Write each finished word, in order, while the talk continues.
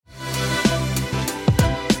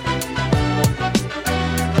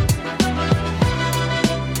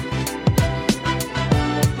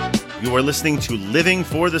You are listening to Living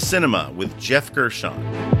for the Cinema with Jeff Gershon.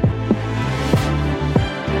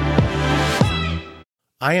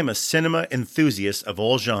 I am a cinema enthusiast of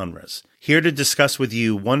all genres, here to discuss with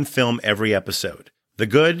you one film every episode. The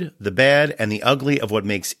good, the bad, and the ugly of what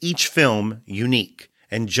makes each film unique.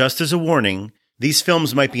 And just as a warning, these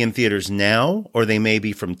films might be in theaters now, or they may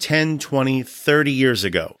be from 10, 20, 30 years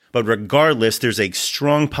ago. But regardless, there's a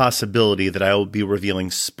strong possibility that I will be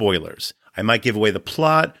revealing spoilers. I might give away the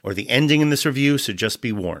plot or the ending in this review, so just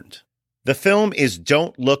be warned. The film is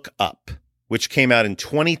Don't Look Up, which came out in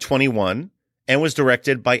 2021 and was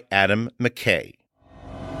directed by Adam McKay.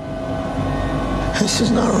 This is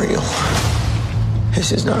not real.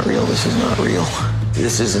 This is not real. This is not real.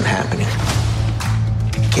 This isn't happening.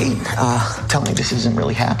 Kate, tell me this isn't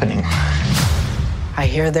really happening. I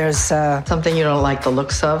hear there's something you don't like the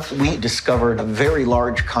looks of. We discovered a very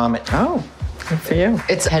large comet. Oh, good for you.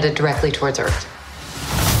 It's headed directly towards Earth.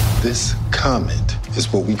 This comet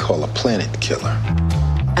is what we call a planet killer.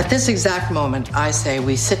 At this exact moment, I say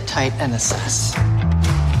we sit tight and assess.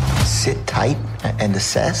 Sit tight and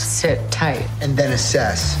assess? Sit tight. And then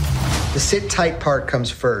assess. The sit tight part comes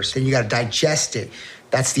first, then you gotta digest it.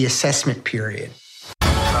 That's the assessment period.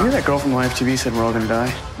 You know that girl from Live TV said we're all gonna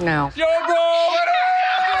die? No.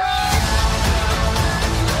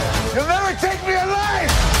 You'll never take me alive!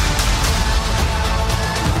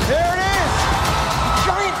 There it is!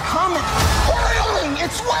 Giant comet hurling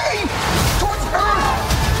its way towards Earth!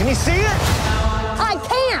 Can you see it? I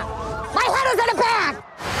can't! My head is in a bag!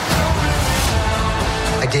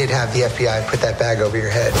 I did have the FBI put that bag over your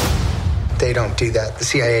head. They don't do that. The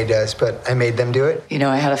CIA does, but I made them do it. You know,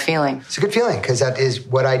 I had a feeling. It's a good feeling, because that is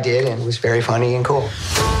what I did, and it was very funny and cool.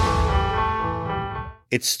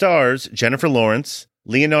 It stars Jennifer Lawrence,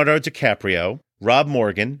 Leonardo DiCaprio, Rob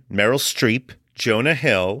Morgan, Meryl Streep, Jonah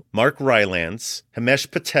Hill, Mark Rylance, Himesh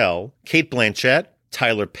Patel, Cate Blanchett,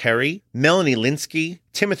 Tyler Perry, Melanie Linsky,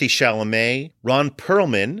 Timothy Chalamet, Ron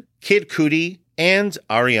Perlman, Kid Cudi, and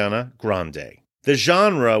Ariana Grande. The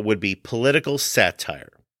genre would be political satire.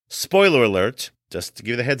 Spoiler alert, just to give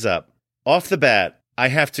you the heads up. Off the bat, I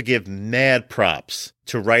have to give mad props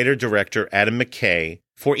to writer-director Adam McKay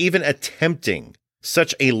for even attempting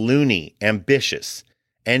such a loony, ambitious,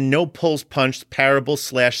 and no-pulls-punched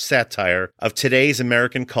parable/satire of today's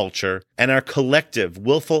American culture and our collective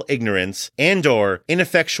willful ignorance and/or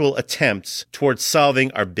ineffectual attempts towards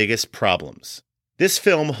solving our biggest problems. This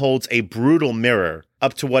film holds a brutal mirror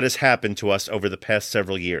up to what has happened to us over the past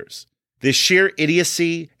several years. The sheer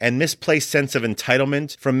idiocy and misplaced sense of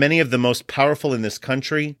entitlement from many of the most powerful in this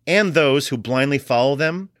country and those who blindly follow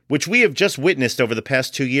them, which we have just witnessed over the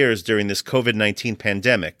past 2 years during this COVID-19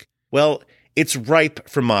 pandemic, well, it's ripe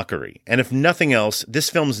for mockery. And if nothing else,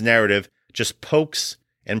 this film's narrative just pokes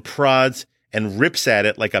and prods and rips at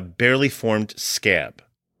it like a barely formed scab.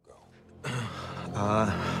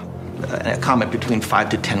 A comet between 5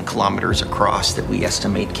 to 10 kilometers across that we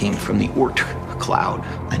estimate came from the Oort cloud.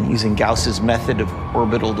 And using Gauss's method of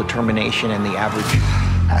orbital determination and the average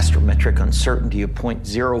astrometric uncertainty of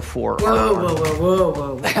 0.04.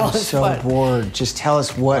 Whoa. I'm so bored. Just tell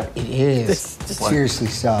us what it is. Seriously,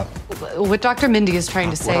 stop. What Dr. Mindy is trying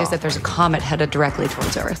to say is that there's a comet headed directly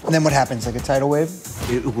towards Earth. And then what happens, like a tidal wave?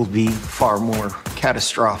 It will be far more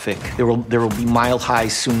catastrophic. There will be mile-high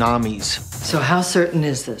tsunamis. So how certain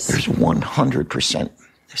is this? There's 100%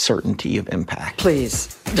 certainty of impact. Please,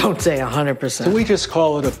 don't say 100%. So we just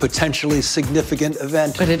call it a potentially significant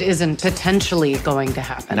event. But it isn't potentially going to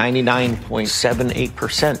happen.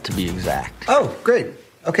 99.78% to be exact. Oh, great.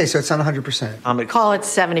 Okay, so it's not 100%. Call it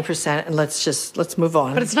 70% and let's move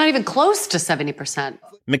on. But it's not even close to 70%.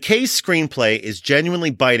 McKay's screenplay is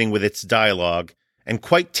genuinely biting with its dialogue and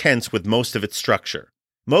quite tense with most of its structure.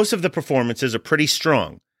 Most of the performances are pretty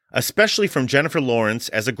strong, especially from Jennifer Lawrence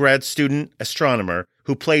as a grad student astronomer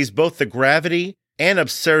who plays both the gravity and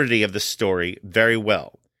absurdity of the story very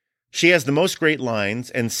well. She has the most great lines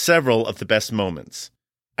and several of the best moments.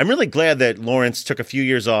 I'm really glad that Lawrence took a few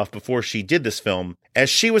years off before she did this film, as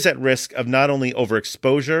she was at risk of not only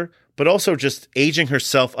overexposure, but also just aging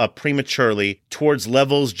herself up prematurely towards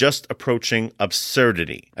levels just approaching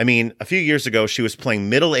absurdity. I mean, a few years ago, she was playing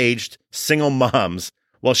middle-aged single moms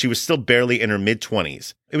while she was still barely in her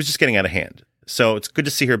mid-20s. It was just getting out of hand. So it's good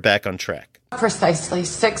to see her back on track. Precisely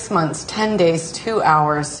 6 months, 10 days, 2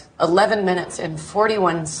 hours, 11 minutes, and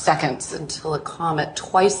 41 seconds until a comet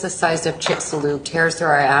twice the size of Chicxulub tears through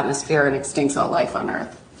our atmosphere and extincts all life on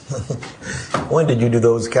Earth. When did you do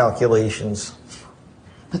those calculations?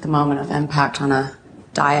 At the moment of impact on a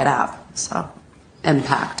diet app. So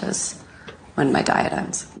impact is when my diet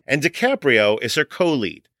ends. And DiCaprio is her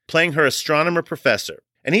co-lead, playing her astronomer professor.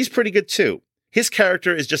 And he's pretty good too. His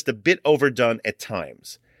character is just a bit overdone at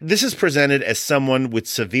times. This is presented as someone with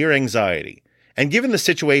severe anxiety, and given the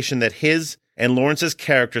situation that his and Lawrence's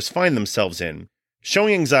characters find themselves in,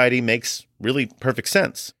 showing anxiety makes really perfect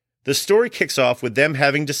sense. The story kicks off with them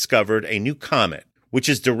having discovered a new comet, which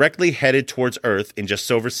is directly headed towards Earth in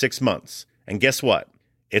just over 6 months. And guess what?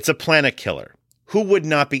 It's a planet killer. Who would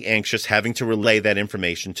not be anxious having to relay that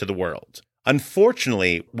information to the world?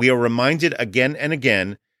 Unfortunately, we are reminded again and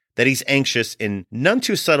again that he's anxious in none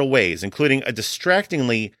too subtle ways, including a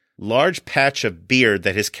distractingly large patch of beard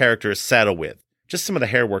that his character is saddled with. Just some of the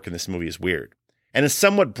hair work in this movie is weird. And a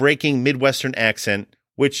somewhat breaking Midwestern accent,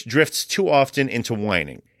 which drifts too often into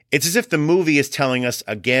whining. It's as if the movie is telling us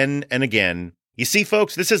again and again, you see,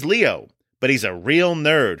 folks, this is Leo, but he's a real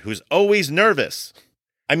nerd who's always nervous.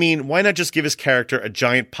 I mean, why not just give his character a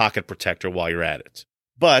giant pocket protector while you're at it?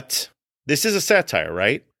 But this is a satire,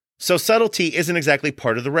 right? So subtlety isn't exactly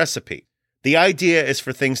part of the recipe. The idea is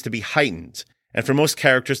for things to be heightened, and for most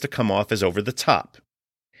characters to come off as over the top.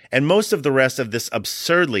 And most of the rest of this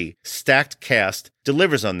absurdly stacked cast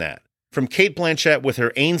delivers on that. From Cate Blanchett with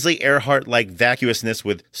her Ainsley Earhart-like vacuousness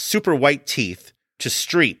with super white teeth, to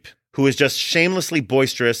Streep, who is just shamelessly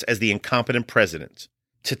boisterous as the incompetent president,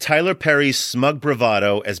 to Tyler Perry's smug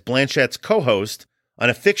bravado as Blanchett's co-host on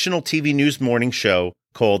a fictional TV news morning show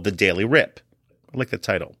called The Daily Rip. I like the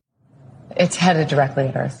title. It's headed directly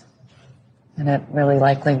at Earth, and it really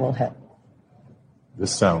likely will hit.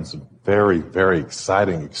 This sounds very, very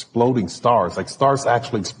exciting. Exploding stars, like stars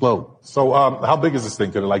actually explode. So how big is this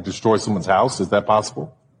thing? Could it destroy someone's house? Is that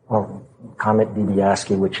possible? Well, Comet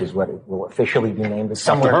DiBiase, which is what it will officially be named, is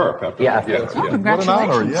somewhere. After her. Congratulations. What an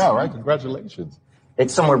honor. Yeah, right. Congratulations.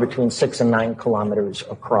 It's somewhere between 6 and 9 kilometers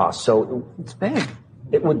across. So It's big.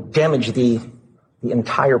 it would damage the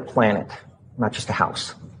entire planet, not just a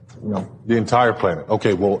house. The entire planet.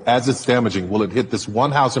 Okay, well, as it's damaging, will it hit this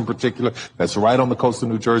one house in particular that's right on the coast of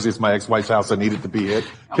New Jersey? It's my ex-wife's house. I need it to be hit.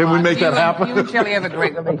 Can we make that happen? You and Shelley have a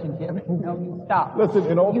great relationship. No, you stop. Listen,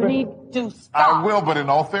 in all You fairness, need to stop. I will, but in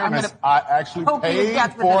all fairness, I actually poke you to paid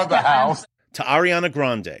death with for this the gun. house. To Ariana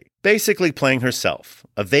Grande, basically playing herself,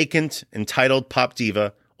 a vacant, entitled pop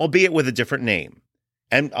diva, albeit with a different name.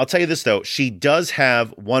 And I'll tell you this, though, she does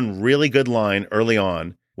have one really good line early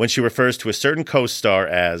on when she refers to a certain co-star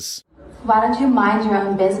as, "Why don't you mind your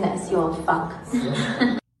own business, you old fuck?"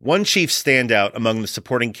 One chief standout among the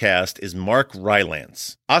supporting cast is Mark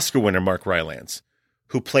Rylance, Oscar winner Mark Rylance,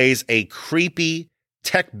 who plays a creepy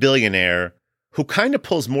tech billionaire who kind of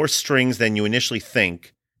pulls more strings than you initially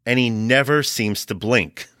think, and he never seems to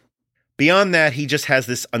blink. Beyond that, he just has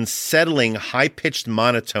this unsettling, high-pitched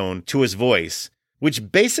monotone to his voice,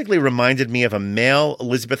 which basically reminded me of a male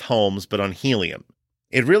Elizabeth Holmes, but on helium.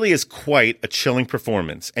 It really is quite a chilling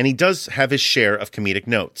performance, and he does have his share of comedic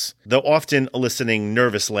notes, though often eliciting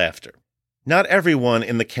nervous laughter. Not everyone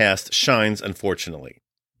in the cast shines, unfortunately.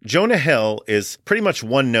 Jonah Hill is pretty much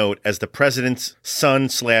one note as the president's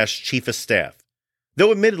son/chief of staff.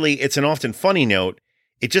 Though admittedly it's an often funny note,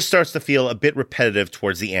 it just starts to feel a bit repetitive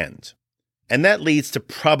towards the end. And that leads to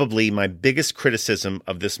probably my biggest criticism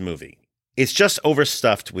of this movie. It's just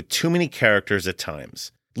overstuffed with too many characters at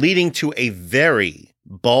times, leading to a very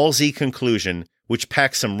ballsy conclusion which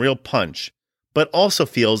packs some real punch, but also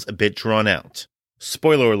feels a bit drawn out.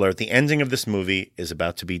 Spoiler alert, the ending of this movie is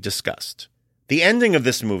about to be discussed. The ending of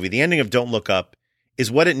this movie, the ending of Don't Look Up, is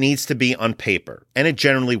what it needs to be on paper, and it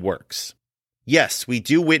generally works. Yes, we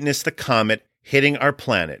do witness the comet hitting our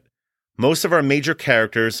planet. Most of our major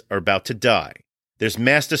characters are about to die. There's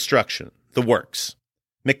mass destruction, the works.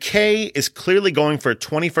 McKay is clearly going for a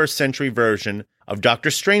 21st century version of Dr.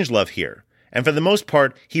 Strangelove here, and for the most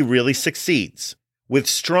part, he really succeeds. With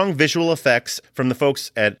strong visual effects from the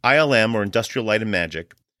folks at ILM, or Industrial Light and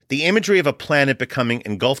Magic, the imagery of a planet becoming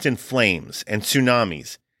engulfed in flames and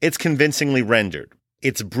tsunamis, it's convincingly rendered.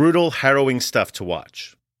 It's brutal, harrowing stuff to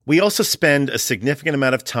watch. We also spend a significant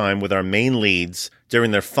amount of time with our main leads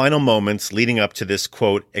during their final moments leading up to this,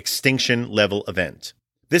 quote, extinction-level event.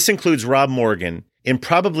 This includes Rob Morgan in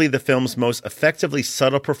probably the film's most effectively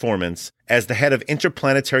subtle performance as the head of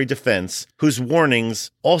interplanetary defense, whose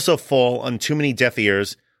warnings also fall on too many deaf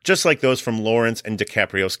ears, just like those from Lawrence and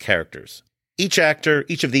DiCaprio's characters. Each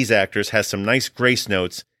of these actors has some nice grace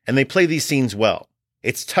notes, and they play these scenes well.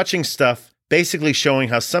 It's touching stuff, basically showing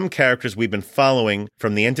how some characters we've been following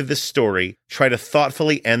from the end of this story try to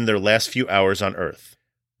thoughtfully end their last few hours on Earth.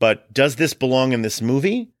 But does this belong in this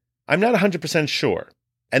movie? I'm not 100% sure.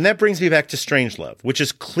 And that brings me back to Strangelove, which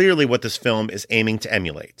is clearly what this film is aiming to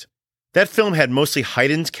emulate. That film had mostly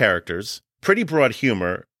heightened characters, pretty broad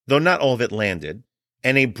humor, though not all of it landed.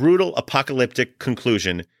 and a brutal apocalyptic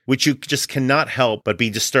conclusion, which you just cannot help but be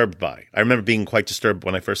disturbed by. I remember being quite disturbed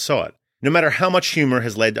when I first saw it, no matter how much humor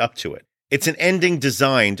has led up to it. It's an ending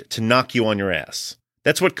designed to knock you on your ass.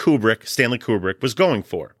 That's what Stanley Kubrick, was going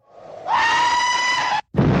for.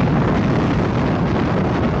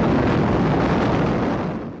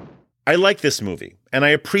 I like this movie, and I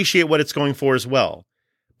appreciate what it's going for as well.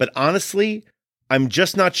 But honestly, I'm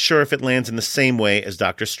just not sure if it lands in the same way as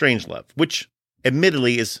Dr. Strangelove, which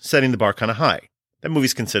admittedly is setting the bar kind of high. That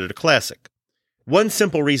movie's considered a classic. One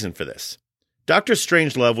simple reason for this. Dr.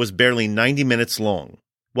 Strangelove was barely 90 minutes long,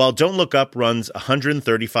 while Don't Look Up runs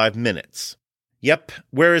 135 minutes. Yep,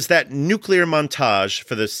 whereas that nuclear montage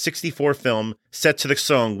for the 1964 film set to the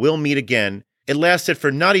song We'll Meet Again, it lasted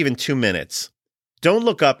for not even 2 minutes. Don't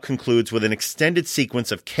Look Up concludes with an extended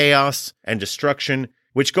sequence of chaos and destruction,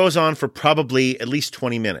 which goes on for probably at least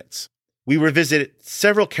 20 minutes. We revisit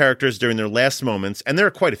several characters during their last moments, and there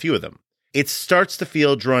are quite a few of them. It starts to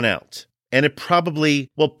feel drawn out, and it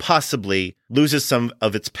possibly loses some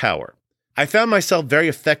of its power. I found myself very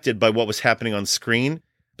affected by what was happening on screen,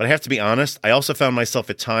 but I have to be honest, I also found myself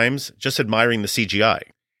at times just admiring the CGI.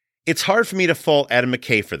 It's hard for me to fault Adam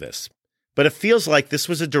McKay for this, but it feels like this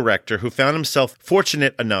was a director who found himself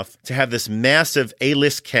fortunate enough to have this massive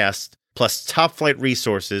A-list cast plus top-flight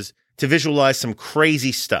resources to visualize some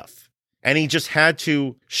crazy stuff. And he just had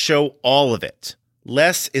to show all of it.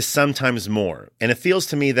 Less is sometimes more, and it feels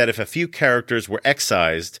to me that if a few characters were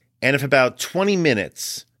excised, and if about 20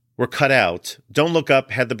 minutes were cut out, Don't Look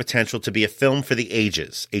Up had the potential to be a film for the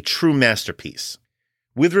ages, a true masterpiece.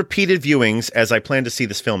 With repeated viewings, as I plan to see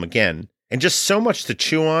this film again, and just so much to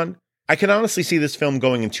chew on, I can honestly see this film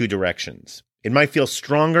going in two directions. It might feel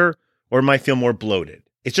stronger, or it might feel more bloated.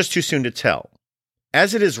 It's just too soon to tell.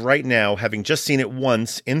 As it is right now, having just seen it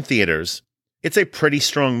once in theaters, it's a pretty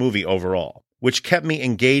strong movie overall, which kept me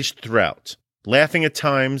engaged throughout, laughing at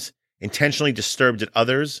times, intentionally disturbed at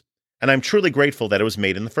others, and I'm truly grateful that it was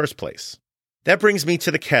made in the first place. That brings me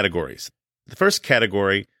to the categories. The first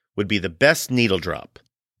category would be the best needle drop.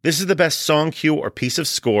 This is the best song cue or piece of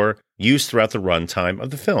score used throughout the runtime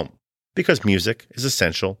of the film, because music is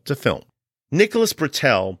essential to film. Nicholas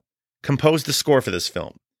Britell composed the score for this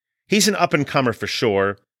film. He's an up-and-comer for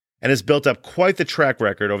sure, and has built up quite the track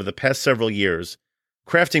record over the past several years,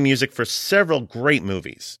 crafting music for several great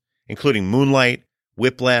movies, including Moonlight,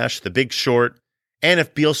 Whiplash, The Big Short, and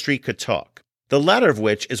If Beale Street Could Talk, the latter of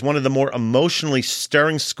which is one of the more emotionally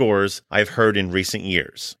stirring scores I've heard in recent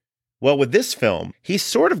years. Well, with this film, he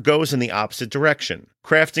sort of goes in the opposite direction,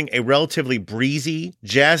 crafting a relatively breezy,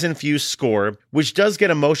 jazz-infused score, which does get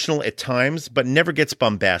emotional at times, but never gets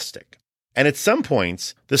bombastic. And at some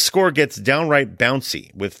points, the score gets downright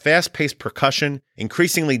bouncy, with fast-paced percussion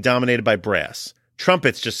increasingly dominated by brass,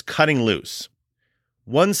 trumpets just cutting loose.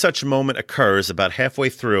 One such moment occurs about halfway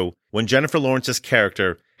through when Jennifer Lawrence's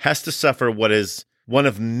character has to suffer what is one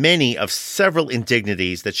of many of several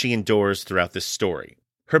indignities that she endures throughout this story.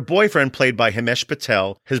 Her boyfriend, played by Himesh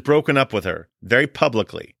Patel, has broken up with her, very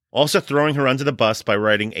publicly, also throwing her under the bus by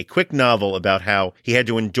writing a quick novel about how he had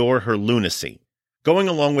to endure her lunacy, going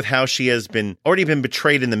along with how she has already been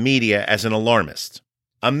betrayed in the media as an alarmist.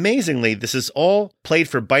 Amazingly, this is all played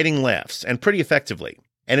for biting laughs, and pretty effectively,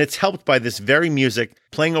 and it's helped by this very music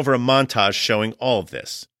playing over a montage showing all of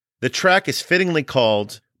this. The track is fittingly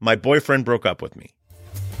called My Boyfriend Broke Up With Me.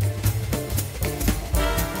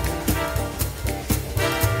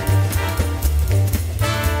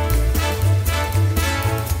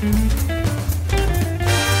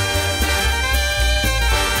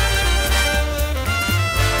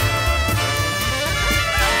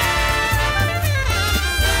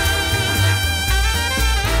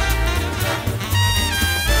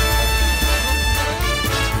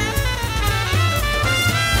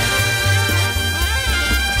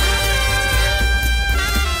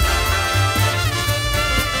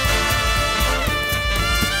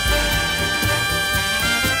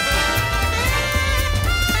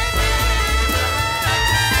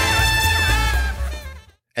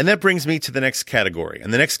 And that brings me to the next category,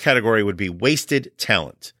 and the next category would be wasted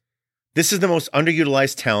talent. This is the most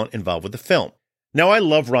underutilized talent involved with the film. Now, I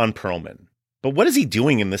love Ron Perlman, but what is he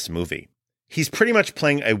doing in this movie? He's pretty much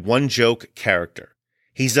playing a one-joke character.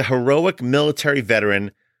 He's a heroic military veteran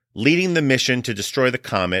leading the mission to destroy the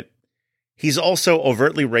comet. He's also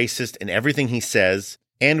overtly racist in everything he says,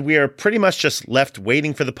 and we are pretty much just left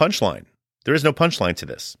waiting for the punchline. There is no punchline to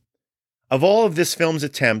this. Of all of this film's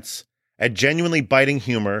attempts at genuinely biting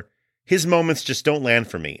humor, his moments just don't land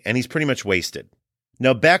for me, and he's pretty much wasted.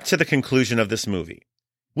 Now back to the conclusion of this movie.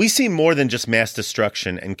 We see more than just mass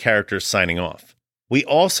destruction and characters signing off. we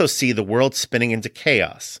also see the world spinning into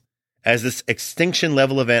chaos as this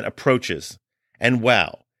extinction-level event approaches. And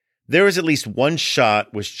wow, there is at least one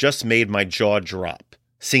shot which just made my jaw drop,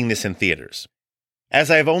 seeing this in theaters. As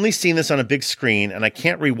I have only seen this on a big screen and I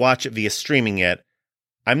can't rewatch it via streaming yet,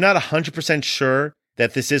 I'm not 100% sure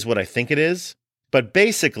that this is what I think it is, but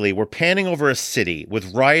basically we're panning over a city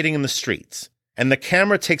with rioting in the streets, and the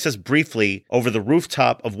camera takes us briefly over the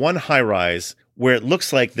rooftop of one high-rise where it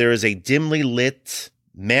looks like there is a dimly lit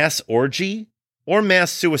mass orgy or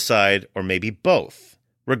mass suicide, or maybe both.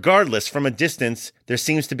 Regardless, from a distance, there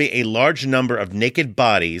seems to be a large number of naked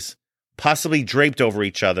bodies, possibly draped over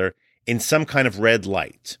each other in some kind of red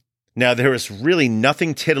light. Now, there is really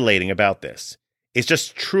nothing titillating about this. It's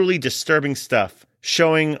just truly disturbing stuff,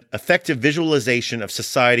 showing effective visualization of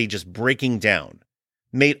society just breaking down,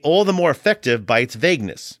 made all the more effective by its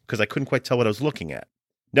vagueness, because I couldn't quite tell what I was looking at.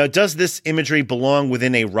 Now, does this imagery belong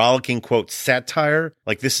within a rollicking, quote, satire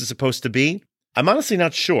like this is supposed to be? I'm honestly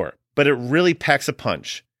not sure, but it really packs a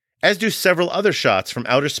punch, as do several other shots from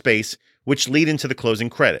outer space which lead into the closing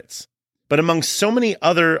credits. But among so many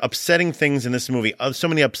other upsetting things in this movie, so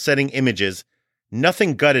many upsetting images,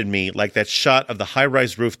 nothing gutted me like that shot of the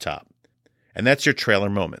high-rise rooftop. And that's your trailer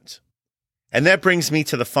moment. And that brings me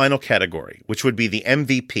to the final category, which would be the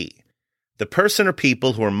MVP, the person or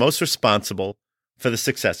people who are most responsible for the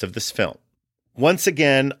success of this film. Once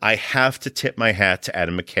again, I have to tip my hat to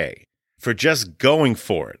Adam McKay for just going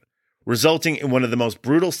for it, resulting in one of the most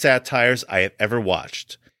brutal satires I have ever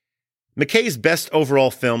watched. McKay's best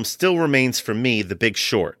overall film still remains for me The Big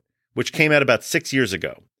Short, which came out about 6 years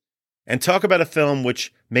ago. And talk about a film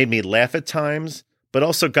which made me laugh at times, but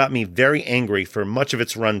also got me very angry for much of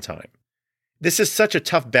its runtime. This is such a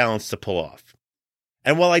tough balance to pull off.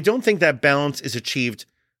 And while I don't think that balance is achieved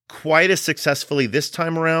quite as successfully this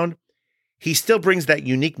time around, he still brings that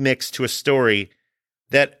unique mix to a story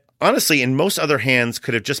that, honestly, in most other hands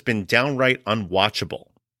could have just been downright unwatchable.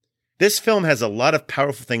 This film has a lot of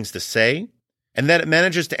powerful things to say, and that it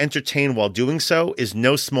manages to entertain while doing so is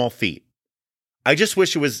no small feat. I just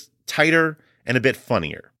wish it was tighter and a bit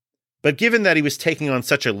funnier. But given that he was taking on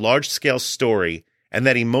such a large-scale story and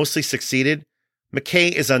that he mostly succeeded,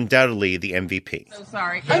 McKay is undoubtedly the MVP. So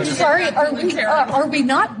sorry. I'm sorry. Are we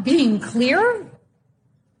not being clear?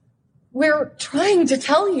 We're trying to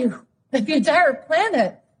tell you that the entire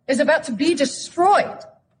planet is about to be destroyed.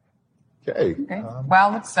 Okay.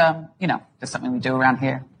 Well, it's, just something we do around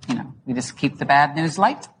here. We just keep the bad news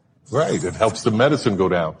light. Right. It helps the medicine go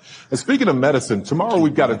down. And speaking of medicine, tomorrow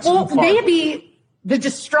we've got a two-part... Well, maybe the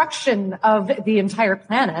destruction of the entire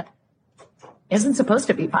planet isn't supposed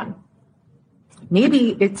to be fun.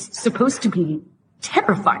 Maybe it's supposed to be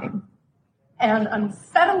terrifying and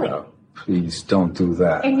unsettling. Oh, please don't do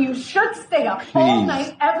that. And you should stay up all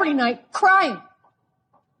night, every night, crying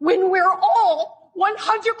when we're all 100%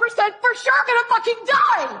 for sure gonna fucking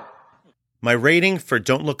die. My rating for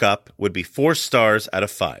Don't Look Up would be 4 stars out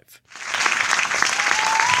of 5.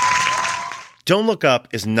 Don't Look Up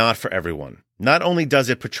is not for everyone. Not only does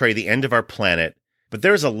it portray the end of our planet, but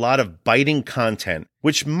there's a lot of biting content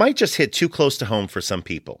which might just hit too close to home for some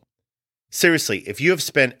people. Seriously, if you have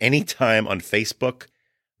spent any time on Facebook,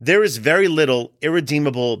 there is very little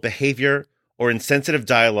irredeemable behavior or insensitive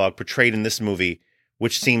dialogue portrayed in this movie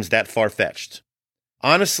which seems that far-fetched.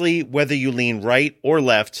 Honestly, whether you lean right or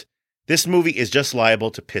left, this movie is just liable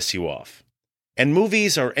to piss you off. And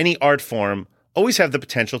movies or any art form always have the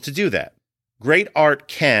potential to do that. Great art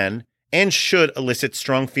can and should elicit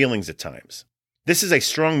strong feelings at times. This is a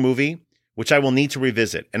strong movie, which I will need to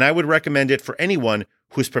revisit, and I would recommend it for anyone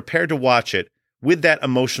who's prepared to watch it with that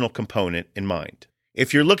emotional component in mind.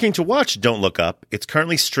 If you're looking to watch Don't Look Up, it's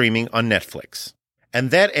currently streaming on Netflix. And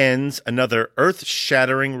that ends another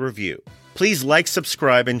earth-shattering review. Please like,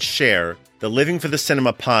 subscribe, and share the Living for the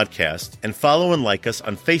Cinema podcast, and follow and like us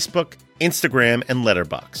on Facebook, Instagram, and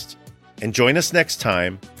Letterboxd. And join us next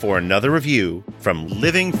time for another review from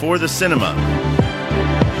Living for the Cinema.